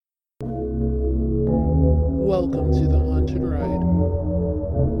Welcome to the Haunted Ride.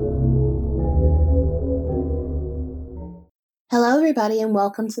 Hello, everybody, and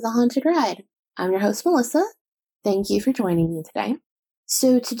welcome to the Haunted Ride. I'm your host, Melissa. Thank you for joining me today.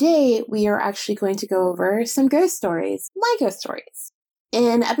 So today we are actually going to go over some ghost stories, my ghost stories.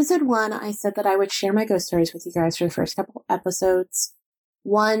 In episode 1, I said that I would share my ghost stories with you guys for the first couple episodes.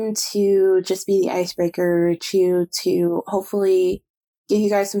 1, to just be the icebreaker. 2, to hopefully give you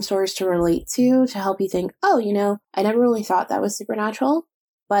guys some stories to relate to help you think, oh, I never really thought that was supernatural.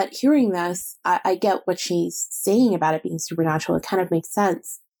 But hearing this, I get what she's saying about it being supernatural. It kind of makes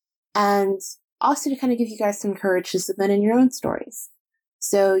sense. And also to kind of give you guys some courage to submit in your own stories.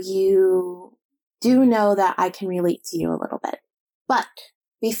 So you do know that I can relate to you a little bit. But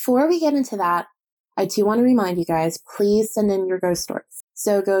before we get into that, I do want to remind you guys, please send in your ghost stories.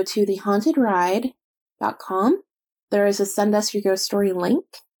 So go to thehauntedride.com. There is a send us your ghost story link.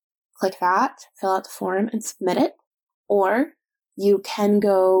 Click that, fill out the form, and submit it. Or you can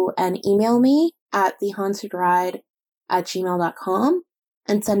go and email me at thehauntedride@gmail.com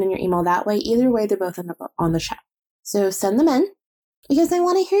and send in your email that way. Either way, they're both on the show. So send them in because I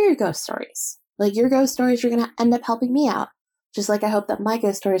want to hear your ghost stories. Like, your ghost stories are going to end up helping me out, just like I hope that my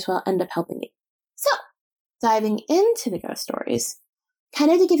ghost stories will end up helping you. So, diving into the ghost stories,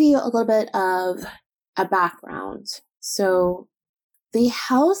 kind of to give you a little bit of a background. So, the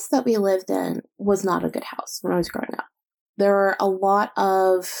house that we lived in was not a good house when I was growing up. There were a lot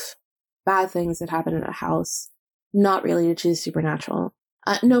of bad things that happened in the house, not related to the supernatural.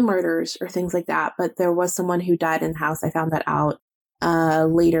 No murders or things like that, but there was someone who died in the house. I found that out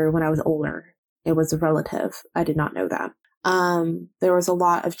later when I was older. It was a relative. I did not know that. There was a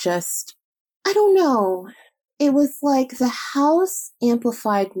lot of just, I don't know. It was like the house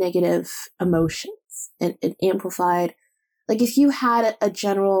amplified negative emotions. It amplified, like, if you had a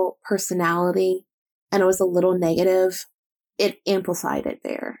general personality and it was a little negative, it amplified it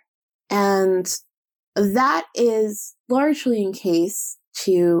there. And that is largely in case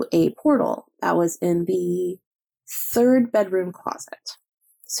to a portal that was in the 3rd bedroom closet.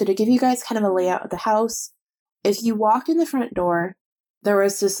 So to give you guys kind of a layout of the house, if you walked in the front door, there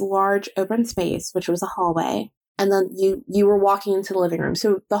was this large open space, which was a hallway. And then you were walking into the living room.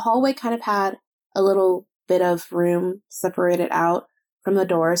 So the hallway kind of had a little bit of room separated out from the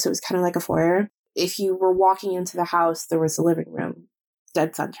door. So it was kind of like a foyer. If you were walking into the house, there was a living room,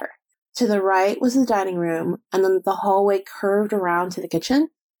 dead center. To the right was the dining room. And then the hallway curved around to the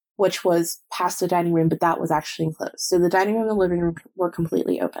kitchen, which was past the dining room, but that was actually enclosed. So the dining room and the living room were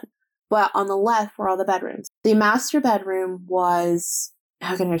completely open. But on the left were all the bedrooms. The master bedroom was,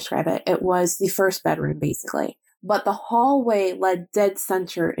 how can I describe it? It was the first bedroom, basically. But the hallway led dead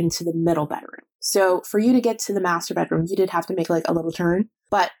center into the middle bedroom. So for you to get to the master bedroom, you did have to make like a little turn.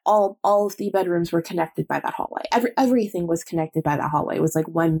 But all of the bedrooms were connected by that hallway. Everything was connected by that hallway. It was like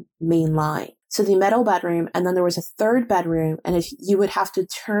one main line. So the middle bedroom, and then there was a 3rd bedroom. And if you would have to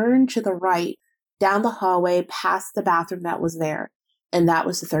turn to the right down the hallway past the bathroom that was there. And that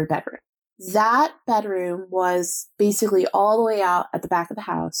was the 3rd bedroom. That bedroom was basically all the way out at the back of the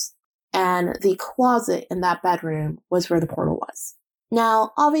house. And the closet in that bedroom was where the portal was.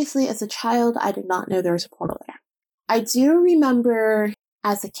 Now, obviously, as a child, I did not know there was a portal there. I do remember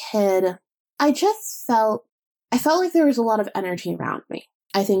as a kid, I felt like there was a lot of energy around me,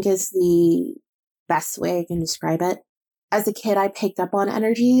 I think is the best way I can describe it. As a kid, I picked up on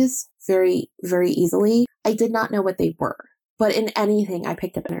energies very, very easily. I did not know what they were, but in anything, I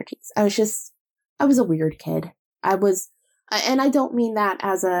picked up energies. I was a weird kid. And I don't mean that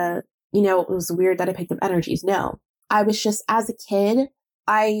as a, it was weird that I picked up energies. No, I was just, as a kid,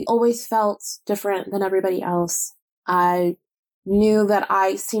 I always felt different than everybody else. I knew that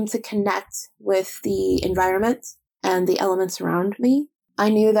I seemed to connect with the environment and the elements around me. I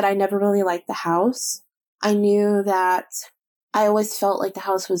knew that I never really liked the house. I knew that I always felt like the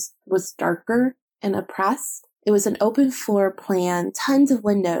house was darker and oppressed. It was an open floor plan, tons of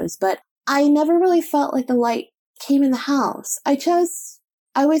windows, but I never really felt like the light came in the house. I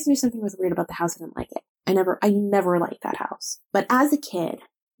always knew something was weird about the house. I didn't like it. I never liked that house. But as a kid,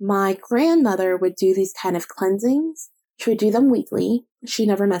 my grandmother would do these kind of cleansings. She would do them weekly. She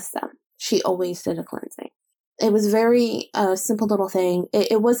never missed them. She always did a cleansing. It was very simple little thing.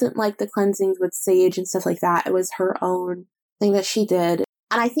 It wasn't like the cleansings with sage and stuff like that. It was her own thing that she did.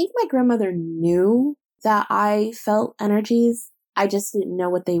 And I think my grandmother knew that I felt energies. I just didn't know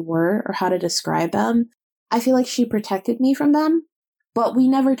what they were or how to describe them. I feel like she protected me from them, but we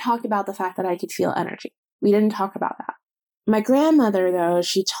never talked about the fact that I could feel energy. We didn't talk about that. My grandmother, though,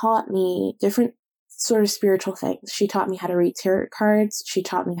 she taught me different sort of spiritual things. She taught me how to read tarot cards. She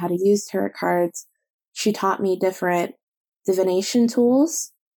taught me how to use tarot cards. She taught me different divination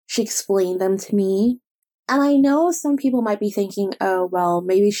tools. She explained them to me. And I know some people might be thinking, oh, well,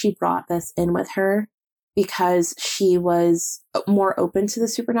 maybe she brought this in with her because she was more open to the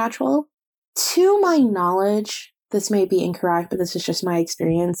supernatural. To my knowledge, this may be incorrect, but this is just my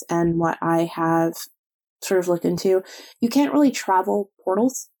experience and what I have sort of looked into. You can't really travel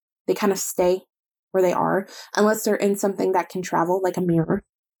portals. They kind of stay where they are unless they're in something that can travel, like a mirror.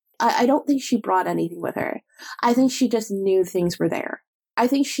 I don't think she brought anything with her. I think she just knew things were there. I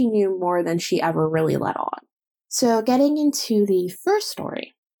think she knew more than she ever really let on. So getting into the first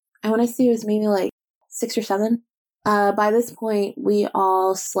story, I want to say it was maybe like 6 or 7. By this point, we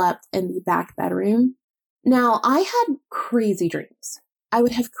all slept in the back bedroom. Now, I had crazy dreams. I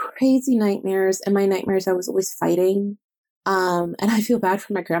would have crazy nightmares, and my nightmares I was always fighting. And I feel bad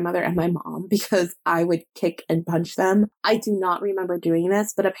for my grandmother and my mom because I would kick and punch them. I do not remember doing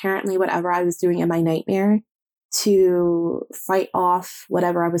this, but apparently whatever I was doing in my nightmare to fight off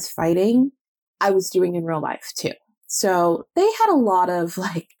whatever I was fighting, I was doing in real life too. So they had a lot of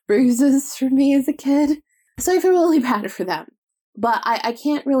like bruises for me as a kid. So I feel really bad for them. But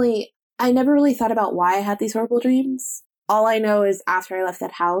I never really thought about why I had these horrible dreams. All I know is after I left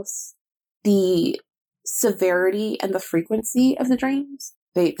that house, the severity and the frequency of the dreams,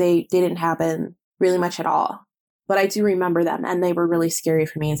 they didn't happen really much at all. But I do remember them, and they were really scary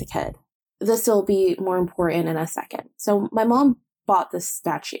for me as a kid. This will be more important in a second. So my mom bought this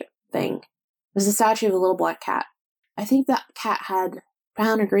statue thing. It was a statue of a little black cat. I think that cat had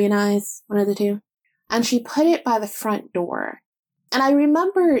brown or green eyes, one of the two. And she put it by the front door. And I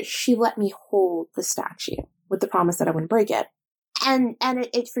remember she let me hold the statue with the promise that I wouldn't break it. And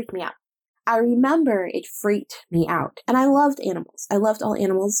it freaked me out. I remember it freaked me out. And I loved animals. I loved all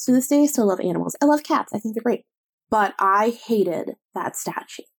animals. To this day, I still love animals. I love cats. I think they're great. But I hated that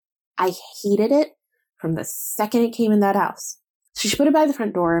statue. I hated it from the second it came in that house. So she put it by the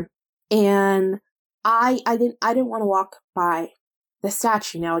front door, and I didn't want to walk by the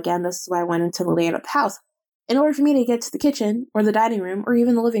statue. Now, again, this is why I went into the layout of the house. In order for me to get to the kitchen or the dining room or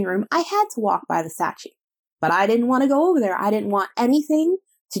even the living room, I had to walk by the statue. But I didn't want to go over there. I didn't want anything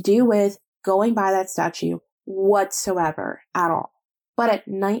to do with going by that statue whatsoever at all. But at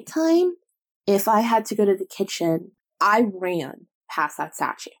nighttime, if I had to go to the kitchen, I ran past that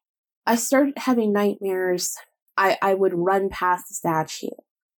statue. I started having nightmares. I would run past the statue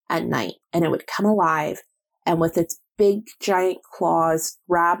at night, and it would come alive and with its big giant claws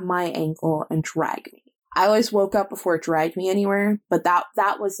grab my ankle and drag me. I always woke up before it dragged me anywhere, but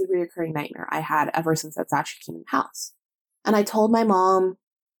that was the reoccurring nightmare I had ever since that statue came in the house. And I told my mom,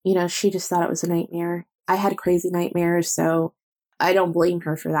 she just thought it was a nightmare. I had crazy nightmares, so I don't blame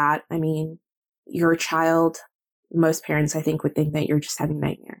her for that. I mean, you're a child. Most parents, I think, would think that you're just having a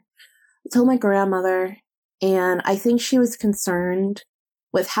nightmare. I told my grandmother, and I think she was concerned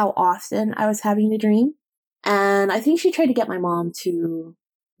with how often I was having the dream. And I think she tried to get my mom to,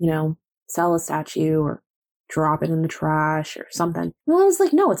 sell a statue or drop it in the trash or something. Well, I was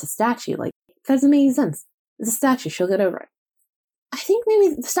like, no, it's a statue. Like, that doesn't make any sense. It's a statue. She'll get over it. I think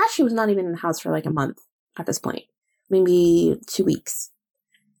maybe the statue was not even in the house for like a month at this point. Maybe 2 weeks.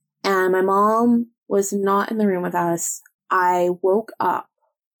 And my mom was not in the room with us. I woke up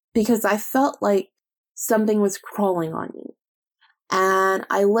because I felt like something was crawling on me. And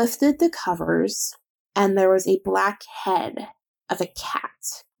I lifted the covers, and there was a black head of a cat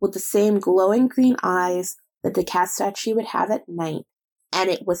with the same glowing green eyes that the cat statue would have at night. And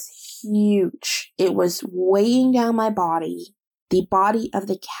it was huge. It was weighing down my body. The body of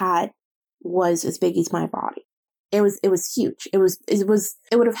the cat was as big as my body. It was huge. It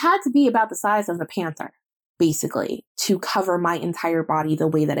would have had to be about the size of a panther, basically, to cover my entire body the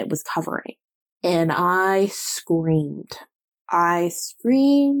way that it was covering. And I screamed.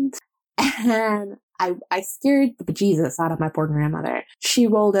 And I scared the bejesus out of my poor grandmother. She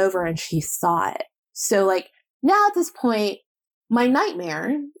rolled over and she saw it. So now at this point, my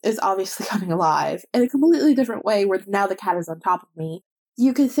nightmare is obviously coming alive in a completely different way where now the cat is on top of me.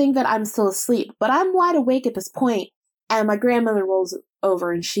 You could think that I'm still asleep, but I'm wide awake at this point, and my grandmother rolls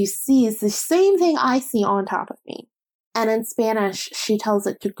over and she sees the same thing I see on top of me. And in Spanish, she tells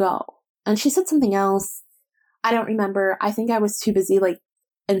it to go. And she said something else. I don't remember. I think I was too busy,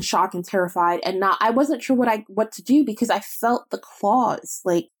 in shock and terrified, and I wasn't sure what to do because I felt the claws,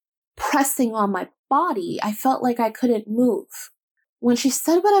 pressing on my body. I felt like I couldn't move. When she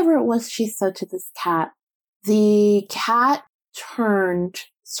said whatever it was she said to this cat, the cat turned,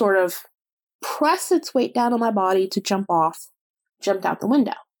 sort of pressed its weight down on my body to jumped out the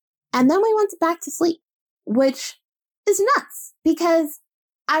window. And then we went back to sleep, which is nuts because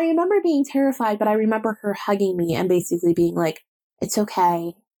I remember being terrified, but I remember her hugging me and basically being like, it's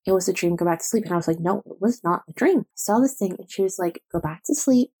okay. It was a dream. Go back to sleep. And I was like, no, it was not a dream. I saw this thing. And she was like, go back to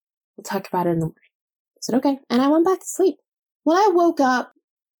sleep. We'll talk about it in the morning. I said, okay. And I went back to sleep. When I woke up,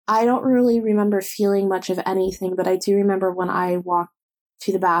 I don't really remember feeling much of anything, but I do remember when I walked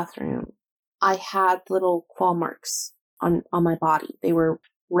to the bathroom, I had little claw marks on my body. They were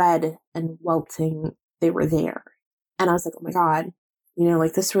red and welting. They were there. And I was like, oh my God,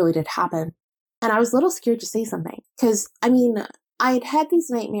 like this really did happen. And I was a little scared to say something because, I had had these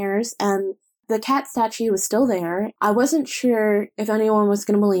nightmares and the cat statue was still there. I wasn't sure if anyone was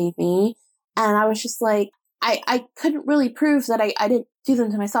going to believe me. And I was just like, I couldn't really prove that I didn't do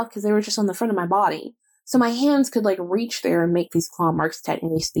them to myself because they were just on the front of my body. So my hands could reach there and make these claw marks,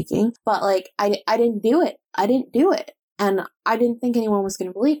 technically speaking. But I didn't do it. I didn't do it. And I didn't think anyone was going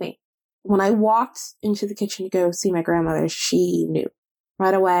to believe me. When I walked into the kitchen to go see my grandmother, she knew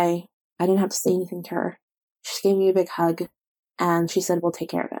right away. I didn't have to say anything to her. She just gave me a big hug and she said, we'll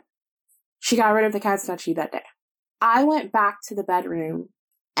take care of it. She got rid of the cat statue that day. I went back to the bedroom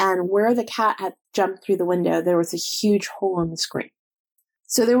and where the cat had jumped through the window, there was a huge hole in the screen.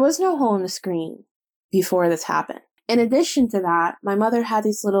 So there was no hole in the screen before this happened. In addition to that, my mother had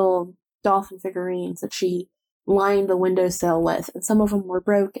these little dolphin figurines that she lined the windowsill with, and some of them were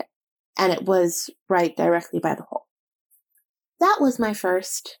broken. And it was right directly by the hole. That was my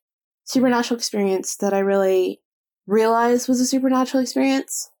first supernatural experience that I really realized was a supernatural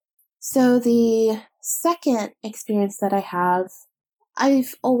experience. So the second experience that I have,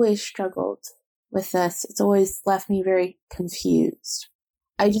 I've always struggled with this. It's always left me very confused.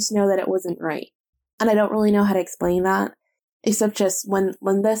 I just know that it wasn't right. And I don't really know how to explain that, except just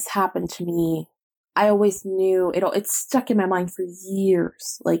when this happened to me, I always knew it stuck in my mind for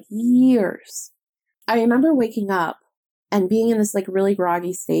years, years. I remember waking up and being in this really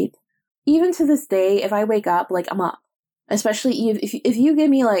groggy state. Even to this day, if I wake up, I'm up. Especially if you give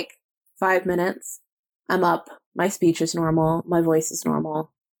me 5 minutes, I'm up. My speech is normal. My voice is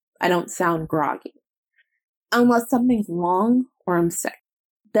normal. I don't sound groggy. Unless something's wrong or I'm sick.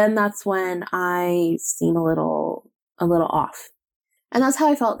 Then that's when I seem a little off. And that's how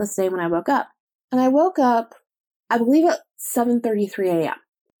I felt this day when I woke up. And I woke up, I believe at 7:33 a.m.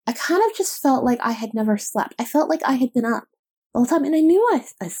 I kind of just felt like I had never slept. I felt like I had been up the whole time, and I knew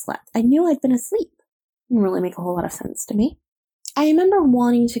I slept. I knew I'd been asleep. It didn't really make a whole lot of sense to me. I remember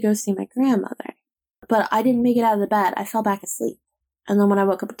wanting to go see my grandmother, but I didn't make it out of the bed. I fell back asleep. And then when I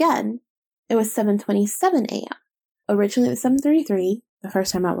woke up again, it was 7:27 a.m. Originally it was 7:33, the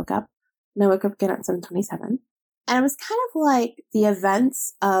first time I woke up, and I woke up again at 7:27. And it was kind of like the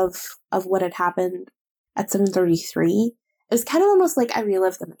events of what had happened at 7:33. It was kind of almost like I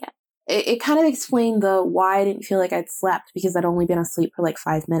relived them again. It kind of explained the why I didn't feel like I'd slept because I'd only been asleep for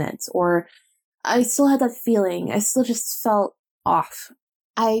 5 minutes, or I still had that feeling. I still just felt off.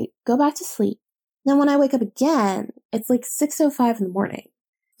 I go back to sleep. Then when I wake up again, it's 6:05 in the morning.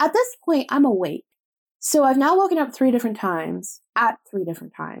 At this point, I'm awake. So I've now woken up 3 different times, at 3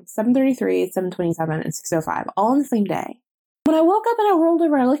 different times, 7:33, 7:27, and 6:05, all on the same day. When I woke up and I rolled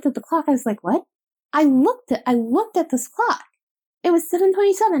over, I looked at the clock, I was like, what? I looked at this clock. It was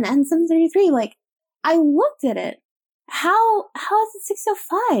 7:27 and 7:33, I looked at it. How is it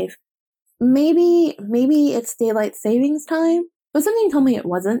 6:05? Maybe it's daylight savings time, but something told me it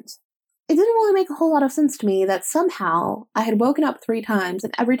wasn't. It didn't really make a whole lot of sense to me that somehow I had woken up 3 times,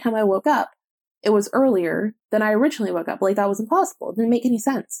 and every time I woke up, it was earlier than I originally woke up. That was impossible. It didn't make any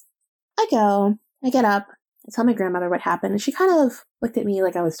sense. I get up, I tell my grandmother what happened, and she kind of looked at me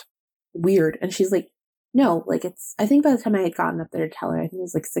like I was weird, and she's like, no, I think by the time I had gotten up there to tell her, I think it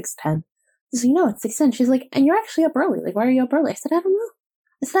was 6:10. She's like, no, it's 6:10. She's like, and you're actually up early. Why are you up early? I said, I don't know.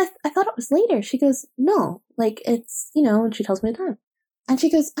 I said, I thought it was later. She goes, no, it's, and she tells me the time. And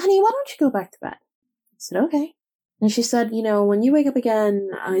she goes, honey, why don't you go back to bed? I said, okay. And she said, when you wake up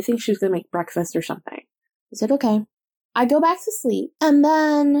again, I think she was going to make breakfast or something. I said, okay. I go back to sleep. And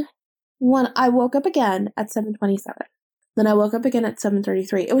then when I woke up again at 7:27, then I woke up again at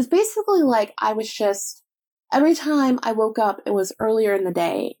 7:33. It was basically I was just, every time I woke up, it was earlier in the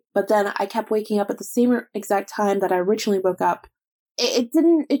day. But then I kept waking up at the same exact time that I originally woke up.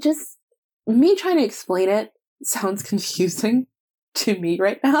 Me trying to explain it sounds confusing to me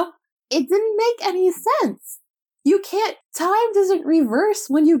right now. It didn't make any sense. Time doesn't reverse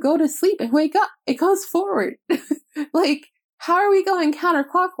when you go to sleep and wake up. It goes forward. How are we going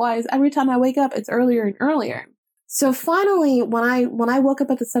counterclockwise? Every time I wake up, it's earlier and earlier. So finally, when I woke up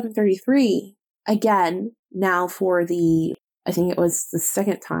at the 7:33, again, now for I think it was the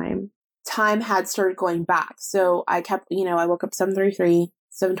second time had started going back. So I kept, I woke up 7:33,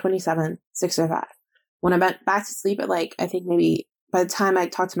 7:27, 6:05. When I went back to sleep at like, I think maybe by the time I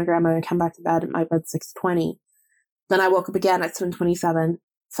talked to my grandmother and come back to bed at my bed 6:20, then I woke up again at 7:27,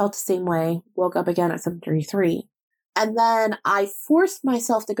 felt the same way, woke up again at 7:33. And then I forced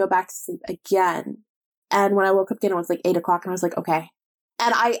myself to go back to sleep again. And when I woke up again, it was like 8 o'clock and I was like, okay.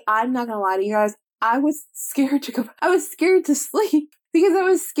 And I'm not going to lie to you guys. I was scared to sleep because I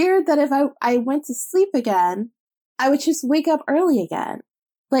was scared that if I went to sleep again, I would just wake up early again.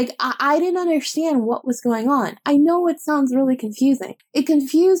 Like, I didn't understand what was going on. I know it sounds really confusing. It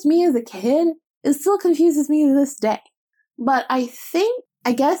confused me as a kid. It still confuses me to this day. But I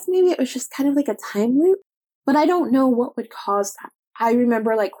guess maybe it was just kind of like a time loop, but I don't know what would cause that. I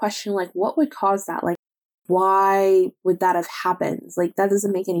remember like questioning like, what would cause that? Like, why would that have happened? Like, that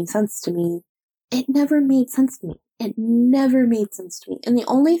doesn't make any sense to me. It never made sense to me. It never made sense to me. And the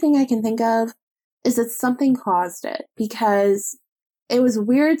only thing I can think of is that something caused it, because it was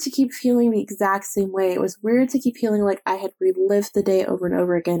weird to keep feeling the exact same way. It was weird to keep feeling like I had relived the day over and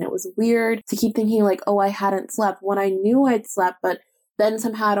over again. It was weird to keep thinking like, oh, I hadn't slept when I knew I'd slept, but then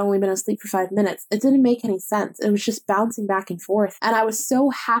somehow I'd only been asleep for 5 minutes. It didn't make any sense. It was just bouncing back and forth. And I was so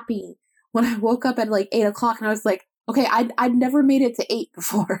happy when I woke up at like 8 o'clock and I was like, okay, I'd never made it to 8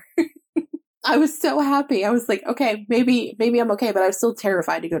 before. I was so happy. I was like, okay, maybe I'm okay, but I was still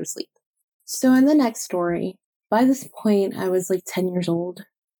terrified to go to sleep. So in the next story, by this point, I was like 10 years old.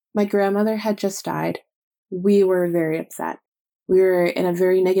 My grandmother had just died. We were very upset. We were in a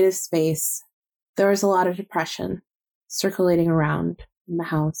very negative space. There was a lot of depression circulating around in the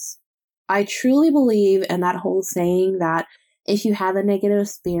house. I truly believe in that whole saying that if you have a negative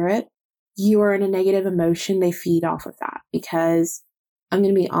spirit, you are in a negative emotion, they feed off of that. Because I'm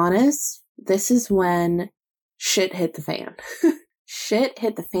going to be honest, this is when shit hit the fan. Shit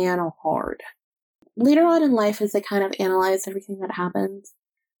hit the fan hard. Later on in life, as I kind of analyzed everything that happened,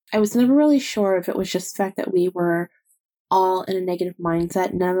 I was never really sure if it was just the fact that we were all in a negative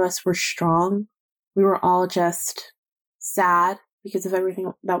mindset. None of us were strong. We were all just sad because of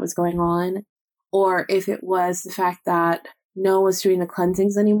everything that was going on. Or if it was the fact that no one was doing the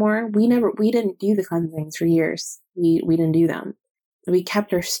cleansings anymore. We didn't do the cleansings for years. We didn't do them. We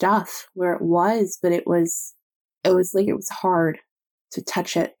kept our stuff where it was, but it was hard to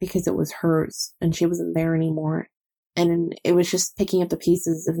touch it because it was hers and she wasn't there anymore. And it was just picking up the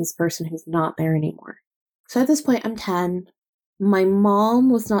pieces of this person who's not there anymore. So at this point, I'm 10. My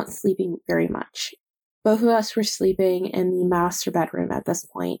mom was not sleeping very much. Both of us were sleeping in the master bedroom at this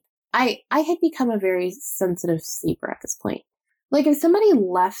point. I had become a very sensitive sleeper at this point. Like, if somebody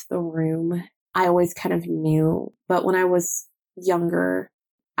left the room, I always kind of knew. But when I was younger,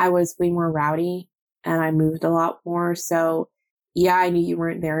 I was way more rowdy and I moved a lot more. So yeah, I knew you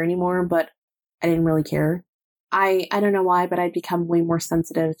weren't there anymore, but I didn't really care. I don't know why, but I'd become way more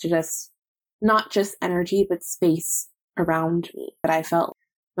sensitive to just, not just energy, but space around me. But I felt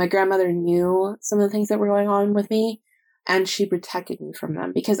my grandmother knew some of the things that were going on with me, and she protected me from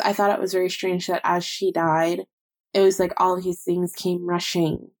them, because I thought it was very strange that as she died, it was like all of these things came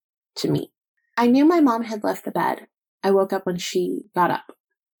rushing to me. I knew my mom had left the bed. I woke up when she got up,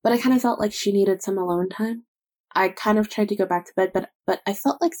 but I kind of felt like she needed some alone time. I kind of tried to go back to bed, but I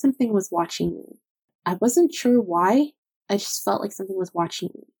felt like something was watching me. I wasn't sure why. I just felt like something was watching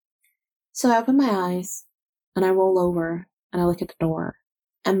me. So I open my eyes and I roll over and I look at the door,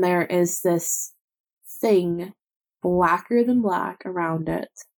 and there is this thing blacker than black around it,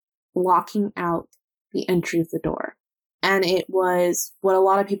 blocking out the entry of the door. And it was what a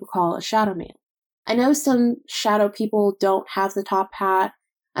lot of people call a shadow man. I know some shadow people don't have the top hat.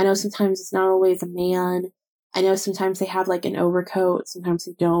 I know sometimes it's not always a man. I know sometimes they have like an overcoat, sometimes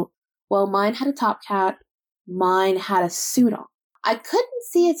they don't. Well, mine had a top hat. Mine had a suit on. I couldn't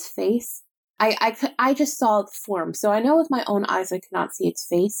see its face. I just saw the form. So I know with my own eyes I could not see its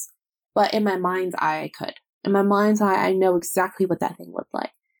face, but in my mind's eye I could. In my mind's eye, I know exactly what that thing looked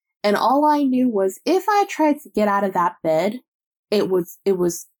like. And all I knew was if I tried to get out of that bed, it was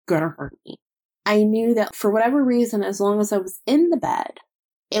gonna hurt me. I knew that for whatever reason, as long as I was in the bed,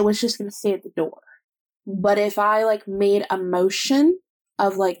 it was just gonna stay at the door. But if I like made a motion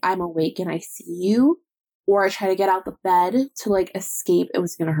of like, I'm awake and I see you, or I try to get out the bed to like escape, it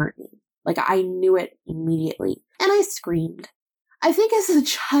was gonna hurt me. Like, I knew it immediately. And I screamed. I think as a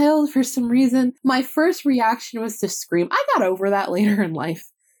child, for some reason, my first reaction was to scream. I got over that later in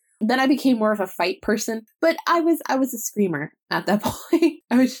life. Then I became more of a fight person, but I was a screamer at that point.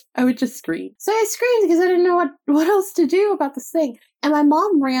 I would just scream. So I screamed because I didn't know what else to do about this thing. And my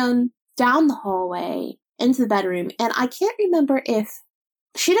mom ran down the hallway into the bedroom, and I can't remember if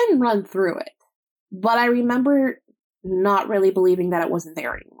she didn't run through it, but I remember not really believing that it wasn't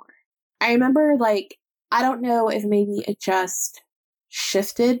there anymore. I remember, like, I don't know if maybe it just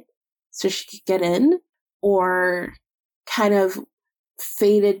shifted so she could get in, or kind of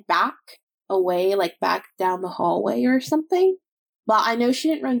faded back away, like back down the hallway or something. But I know she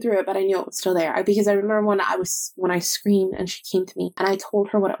didn't run through it, but I knew it was still there. Because I remember when I screamed and she came to me and I told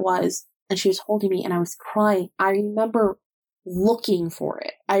her what it was and she was holding me and I was crying. I remember looking for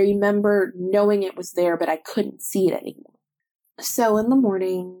it. I remember knowing it was there, but I couldn't see it anymore. So in the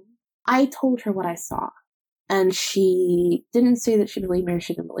morning, I told her what I saw. And she didn't say that she believed me or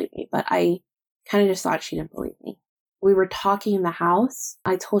she didn't believe me, but I kind of just thought she didn't believe me. We were talking in the house.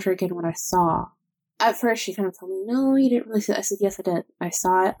 I told her again what I saw. At first, she kind of told me, no, you didn't really see it. I said, yes, I did. I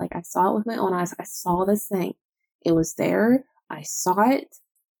saw it. Like, I saw it with my own eyes. I saw this thing. It was there. I saw it.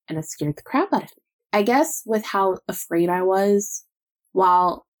 And it scared the crap out of me. I guess with how afraid I was,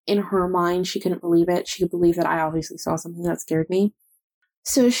 while in her mind she couldn't believe it, she could believe that I obviously saw something that scared me.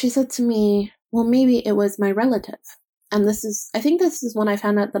 So she said to me, well, maybe it was my relative. And I think this is when I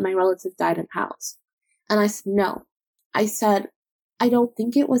found out that my relative died in house. And I said, no. I said, I don't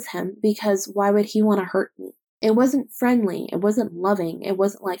think it was him, because why would he want to hurt me? It wasn't friendly. It wasn't loving. It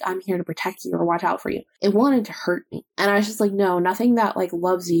wasn't like, I'm here to protect you or watch out for you. It wanted to hurt me. And I was just like, no, nothing that like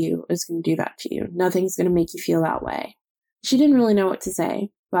loves you is going to do that to you. Nothing's going to make you feel that way. She didn't really know what to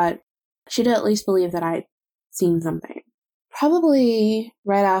say, but she did at least believe that I'd seen something. Probably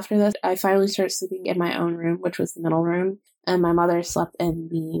right after this, I finally started sleeping in my own room, which was the middle room, and my mother slept in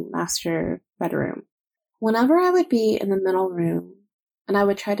the master bedroom. Whenever I would be in the middle room and I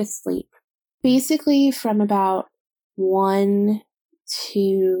would try to sleep, basically from about 1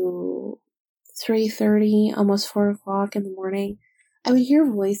 to 3:30, almost 4 o'clock in the morning, I would hear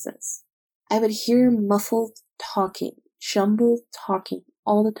voices. I would hear muffled talking, jumbled talking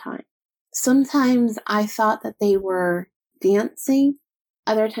all the time. Sometimes I thought that they were dancing.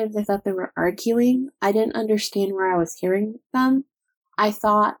 Other times I thought they were arguing. I didn't understand where I was hearing them. I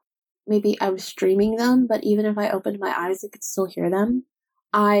thought maybe I was dreaming them, but even if I opened my eyes, I could still hear them.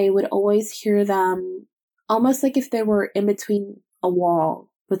 I would always hear them almost like if they were in between a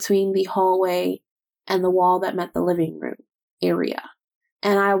wall, between the hallway and the wall that met the living room area.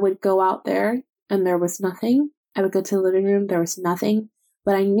 And I would go out there and there was nothing. I would go to the living room, there was nothing,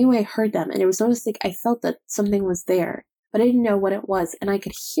 but I knew I heard them. And it was almost like I felt that something was there, but I didn't know what it was. And I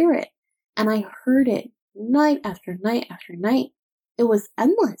could hear it. And I heard it night after night after night. It was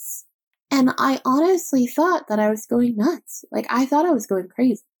endless. And I honestly thought that I was going nuts. Like, I thought I was going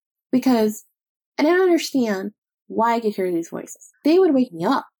crazy because I didn't understand why I could hear these voices. They would wake me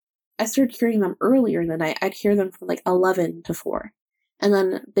up. I started hearing them earlier in the night. I'd hear them from like 11 to 4. And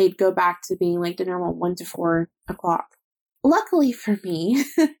then they'd go back to being like the normal 1 to 4 o'clock. Luckily for me,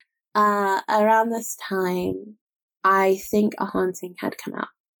 around this time, I think a haunting had come out.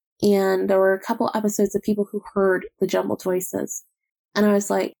 And there were a couple episodes of people who heard the jumbled voices. And I was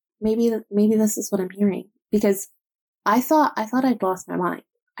like, maybe this is what I'm hearing. Because I thought I'd lost my mind.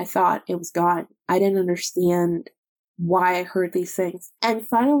 I thought it was gone. I didn't understand why I heard these things. And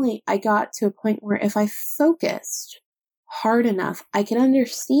finally, I got to a point where if I focused hard enough, I could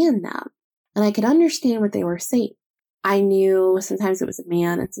understand them. And I could understand what they were saying. I knew sometimes it was a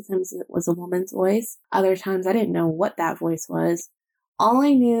man and sometimes it was a woman's voice. Other times I didn't know what that voice was. All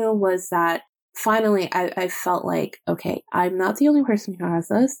I knew was that finally I felt like, okay, I'm not the only person who has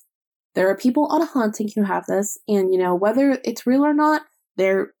this. There are people on a haunting who have this. And, you know, whether it's real or not,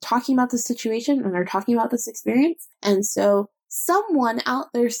 they're talking about this situation and they're talking about this experience. And so someone out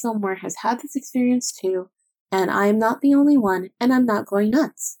there somewhere has had this experience too. And I'm not the only one. And I'm not going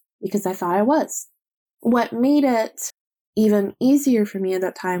nuts because I thought I was. What made it even easier for me at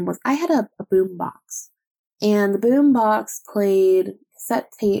that time was I had a boom box. And the boom box played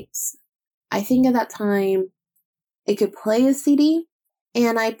cassette tapes. I think at that time it could play a CD.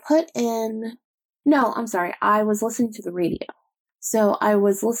 And I was listening to the radio. So I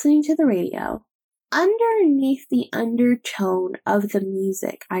was listening to the radio. Underneath the undertone of the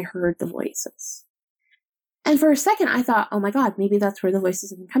music, I heard the voices. And for a second, I thought, oh my God, maybe that's where the voices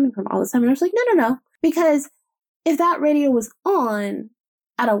have been coming from all the time. And I was like, no. Because if that radio was on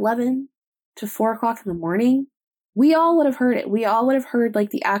at 11 to 4 o'clock in the morning, we all would have heard it. We all would have heard like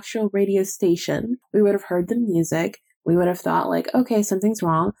the actual radio station. We would have heard the music. We would have thought like, okay, something's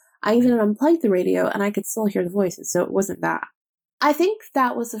wrong. I even unplugged the radio and I could still hear the voices. So it wasn't that. I think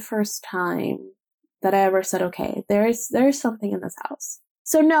that was the first time that I ever said, okay, there's something in this house.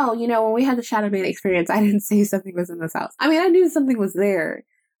 So no, you know, when we had the Shadow Man experience, I didn't say something was in this house. I mean, I knew something was there,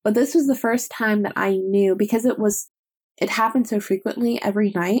 but this was the first time that I knew because it happened so frequently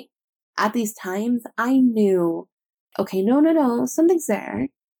every night. At these times, I knew okay, no, something's there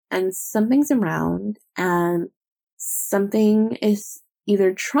and something's around and something is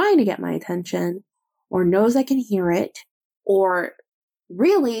either trying to get my attention or knows I can hear it, or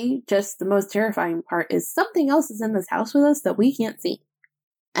really just the most terrifying part is something else is in this house with us that we can't see.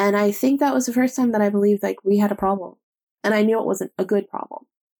 And I think that was the first time that I believed like we had a problem. And I knew it wasn't a good problem.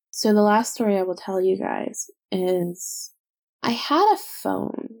 So the last story I will tell you guys is I had a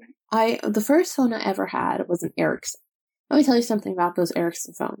phone. The first phone I ever had was an Ericsson. Let me tell you something about those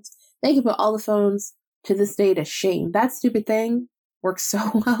Ericsson phones. They can put all the phones to this day to shame. That stupid thing works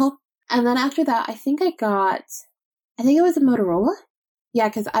so well. And then after that, I think it was a Motorola. Yeah,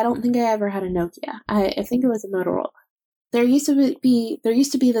 because I don't think I ever had a Nokia. I think it was a Motorola. There used to be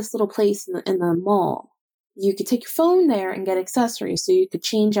this little place in the mall. You could take your phone there and get accessories. So you could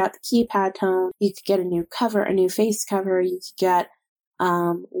change out the keypad tone. You could get a new cover, a new face cover. You could get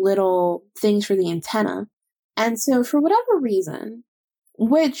little things for the antenna. And so for whatever reason,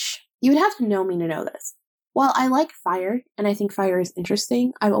 which you would have to know me to know this, while I like fire and I think fire is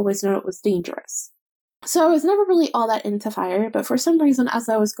interesting, I've always known it was dangerous. So I was never really all that into fire, but for some reason, as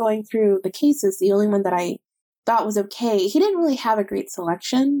I was going through the cases, the only one that I thought was okay, he didn't really have a great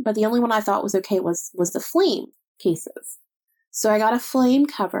selection, but the only one I thought was okay was the flame cases. So I got a flame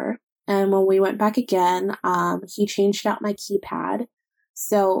cover, and when we went back again, he changed out my keypad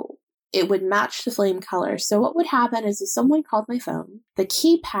so it would match the flame color. So what would happen is if someone called my phone, the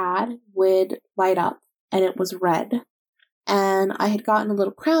keypad would light up and it was red, and I had gotten a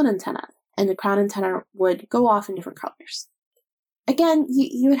little crown antenna, and the crown antenna would go off in different colors. Again,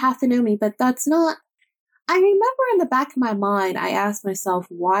 you would have to know me, but that's not... I remember in the back of my mind, I asked myself,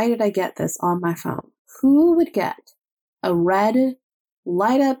 why did I get this on my phone? Who would get a red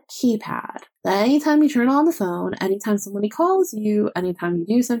light-up keypad that anytime you turn on the phone, anytime somebody calls you, anytime you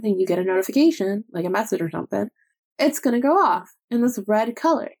do something, you get a notification, like a message or something, it's going to go off in this red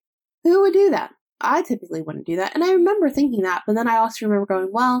color? Who would do that? I typically wouldn't do that. And I remember thinking that, but then I also remember going,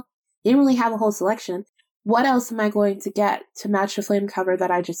 well, you didn't really have a whole selection. What else am I going to get to match the flame cover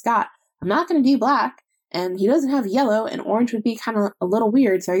that I just got? I'm not going to do black. And he doesn't have yellow, and orange would be kind of a little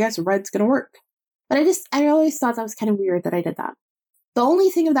weird, so I guess red's gonna work. But I always thought that was kind of weird that I did that. The only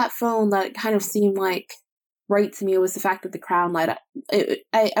thing of that phone that kind of seemed like right to me was the fact that the crown light up.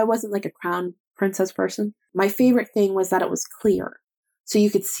 I wasn't like a crown princess person. My favorite thing was that it was clear. So you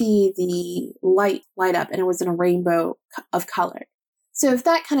could see the light up, and it was in a rainbow of color. So if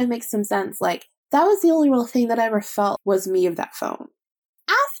that kind of makes some sense, like, that was the only real thing that I ever felt was me of that phone.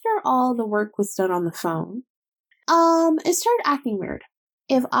 After all the work was done on the phone, it started acting weird.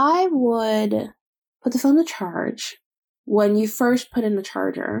 If I would put the phone to charge, when you first put in the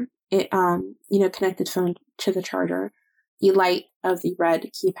charger, it, connected phone to the charger, the light of the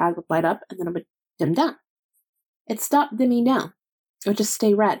red keypad would light up and then it would dim down. It stopped dimming down. It would just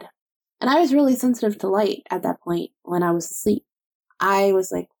stay red. And I was really sensitive to light at that point when I was asleep. I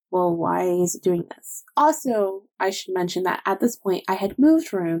was like, well, why is it doing this? Also, I should mention that at this point, I had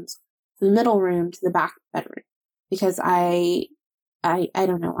moved rooms from the middle room to the back bedroom because I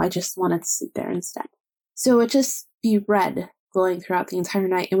don't know, I just wanted to sleep there instead. So it would just be red glowing throughout the entire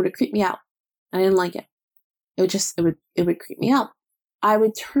night. It would creep me out. I didn't like it. It would creep me out. I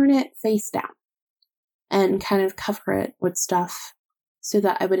would turn it face down and kind of cover it with stuff so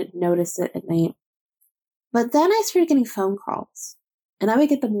that I wouldn't notice it at night. But then I started getting phone calls. And I would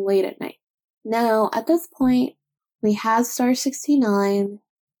get them late at night. Now, at this point, we had star 69.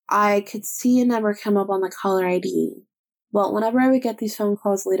 I could see a number come up on the caller ID. Well, whenever I would get these phone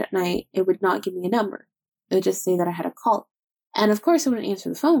calls late at night, it would not give me a number. It would just say that I had a call. And of course, I wouldn't answer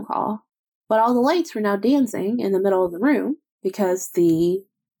the phone call. But all the lights were now dancing in the middle of the room because the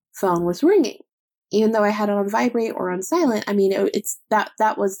phone was ringing. Even though I had it on vibrate or on silent, I mean,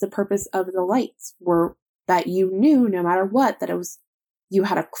 that was the purpose of the lights, were that you knew no matter what that you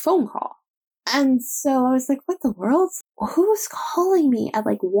had a phone call. And so I was like, what the world? Who's calling me at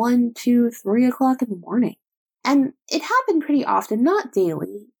like 1, 2, 3 o'clock in the morning? And it happened pretty often, not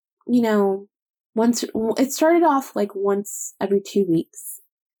daily. It started off like once every 2 weeks,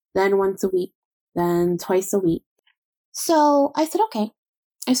 then once a week, then twice a week. So I said, okay.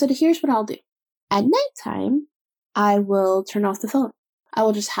 I said, here's what I'll do. At nighttime, I will turn off the phone. I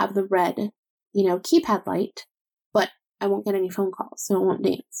will just have the red, keypad light, but I won't get any phone calls, so it won't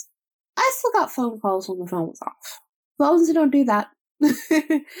dance. I still got phone calls when the phone was off. Phones don't do that.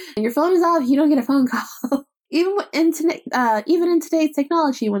 When your phone is off, you don't get a phone call. Even in today's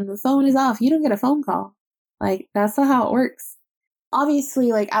technology, when the phone is off, you don't get a phone call. Like, that's not how it works.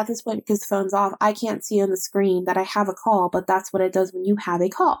 Obviously, like, at this point, because the phone's off, I can't see on the screen that I have a call, but that's what it does when you have a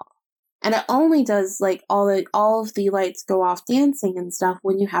call. And it only does like all of the lights go off dancing and stuff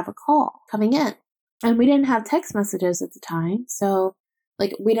when you have a call coming in. And we didn't have text messages at the time, so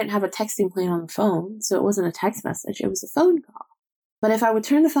like we didn't have a texting plan on the phone, so it wasn't a text message, it was a phone call. But if I would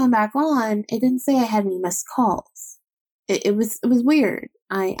turn the phone back on, it didn't say I had any missed calls. It was weird.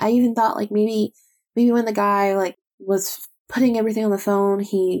 I even thought like maybe when the guy like was putting everything on the phone,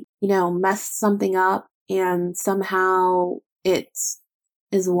 he, messed something up and somehow it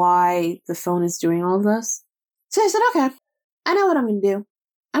is why the phone is doing all of this. So I said, okay, I know what I'm going to do.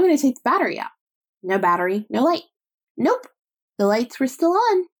 I'm going to take the battery out. No battery, no light. Nope. The lights were still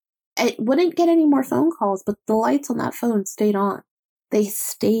on. It wouldn't get any more phone calls, but the lights on that phone stayed on. They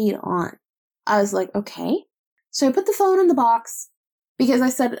stayed on. I was like, okay. So I put the phone in the box because I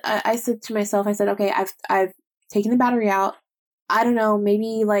said to myself, okay, I've taken the battery out. I don't know,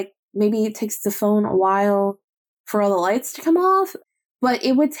 maybe it takes the phone a while for all the lights to come off, but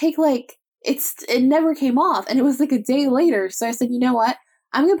it would take it never came off, and it was like a day later. So I said, you know what?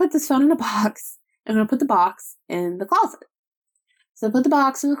 I'm going to put this phone in a box. I'm going to put the box in the closet. So I put the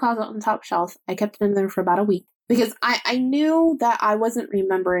box in the closet on the top shelf. I kept it in there for about a week because I knew that I wasn't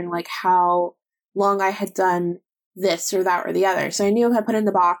remembering like how long I had done this or that or the other. So I knew if I put it in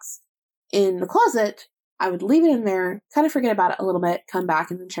the box in the closet, I would leave it in there, kind of forget about it a little bit, come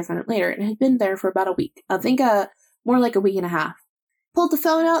back and then check on it later. And it had been there for about a week. I think more like a week and a half. Pulled the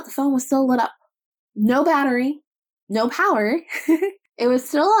phone out. The phone was still lit up. No battery. No power. It was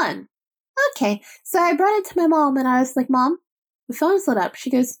still on. Okay. So I brought it to my mom and I was like, Mom, the phone's lit up. She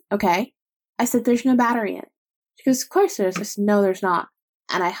goes, okay. I said, there's no battery in it. She goes, of course there is. I said, no, there's not.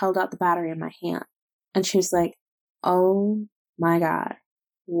 And I held out the battery in my hand. And she was like, oh my God,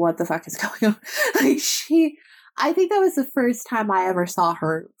 what the fuck is going on? I think that was the first time I ever saw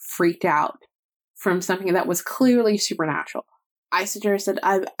her freaked out from something that was clearly supernatural. I said,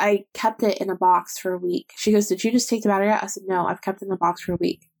 I kept it in a box for a week. She goes, did you just take the battery out? I said, no, I've kept it in a box for a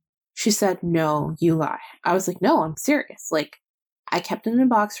week. She said, no, you lie. I was like, no, I'm serious. Like, I kept it in a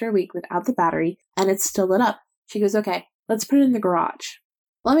box for a week without the battery and it's still lit up. She goes, okay, let's put it in the garage.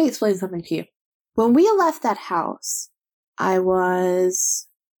 Let me explain something to you. When we left that house, I was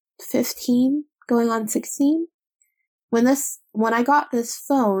 15, going on 16. When I got this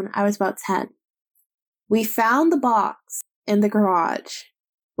phone, I was about 10. We found the box in the garage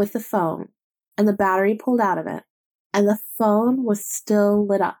with the phone and the battery pulled out of it and the phone was still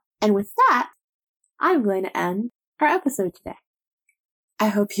lit up. And with that, I'm going to end our episode today. I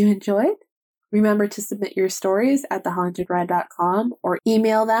hope you enjoyed. Remember to submit your stories at thehauntedride.com or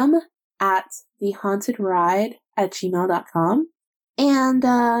email them at thehauntedride@gmail.com. And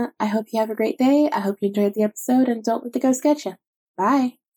I hope you have a great day. I hope you enjoyed the episode and don't let the ghost get you. Bye.